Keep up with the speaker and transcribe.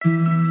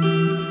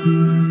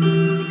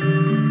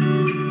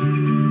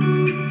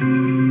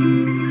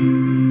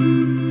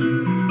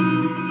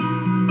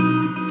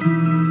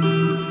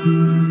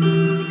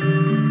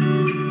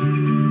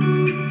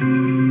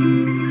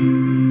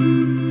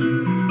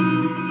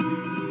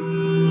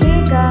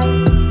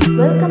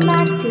Welcome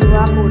back to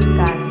our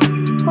podcast.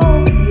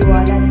 Hope you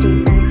all are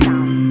safe and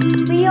sound.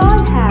 We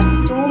all have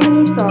so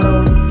many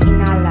sorrows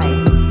in our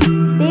lives.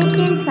 They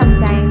can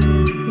sometimes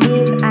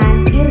leave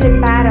an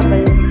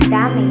irreparable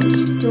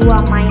damage to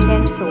our mind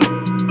and soul.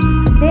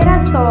 There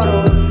are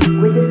sorrows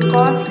which is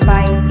caused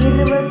by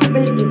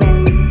irreversible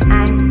events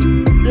and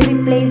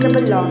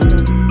irreplaceable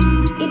losses.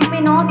 It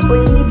may not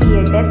only be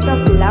a death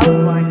of a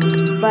loved one,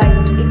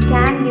 but it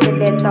can be the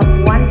death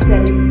of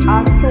oneself,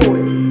 our soul,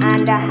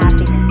 and our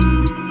happiness.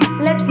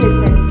 Let's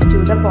listen to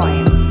the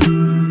poem.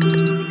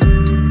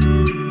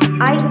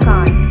 I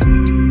can't.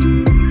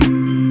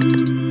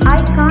 I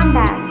can't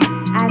act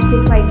as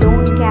if I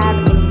don't care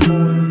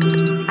anymore.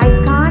 I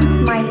can't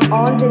smile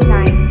all the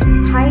time,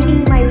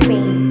 hiding my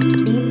pain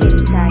deep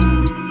inside.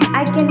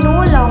 I can no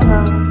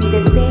longer be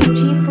the same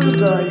cheerful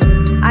girl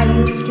I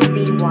used to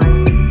be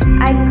once.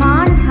 I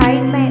can't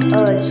hide my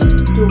urge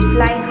to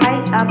fly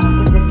high up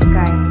in the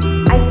sky.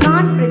 I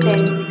can't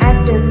pretend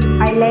as if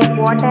I like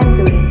what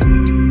I'm doing.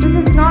 This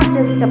is not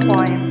just a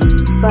poem,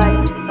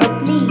 but a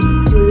plea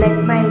to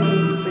let my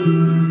wings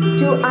free,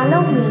 to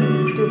allow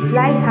me to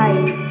fly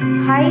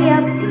high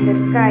up in the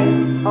sky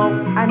of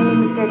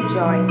unlimited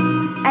joy.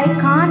 I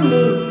can't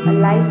live a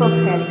life of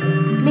hell.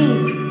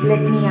 Please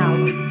let me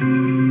out.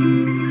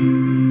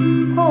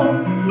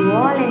 Hope you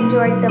all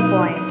enjoyed the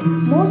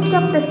poem. Most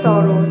of the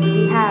sorrows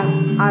we have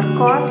are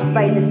caused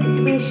by the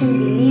situation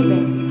we live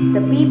in,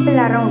 the people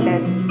around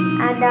us,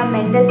 and our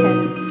mental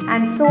health,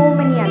 and so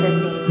many other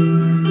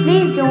things.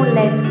 Please don't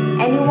let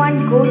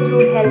anyone go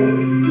through hell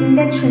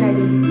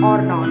intentionally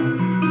or not.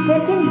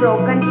 Getting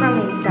broken from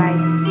inside,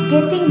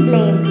 getting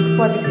blamed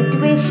for the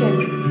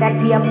situation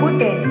that we are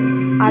put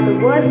in are the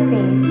worst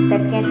things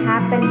that can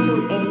happen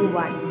to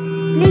anyone.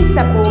 Please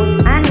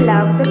support and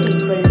love the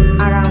people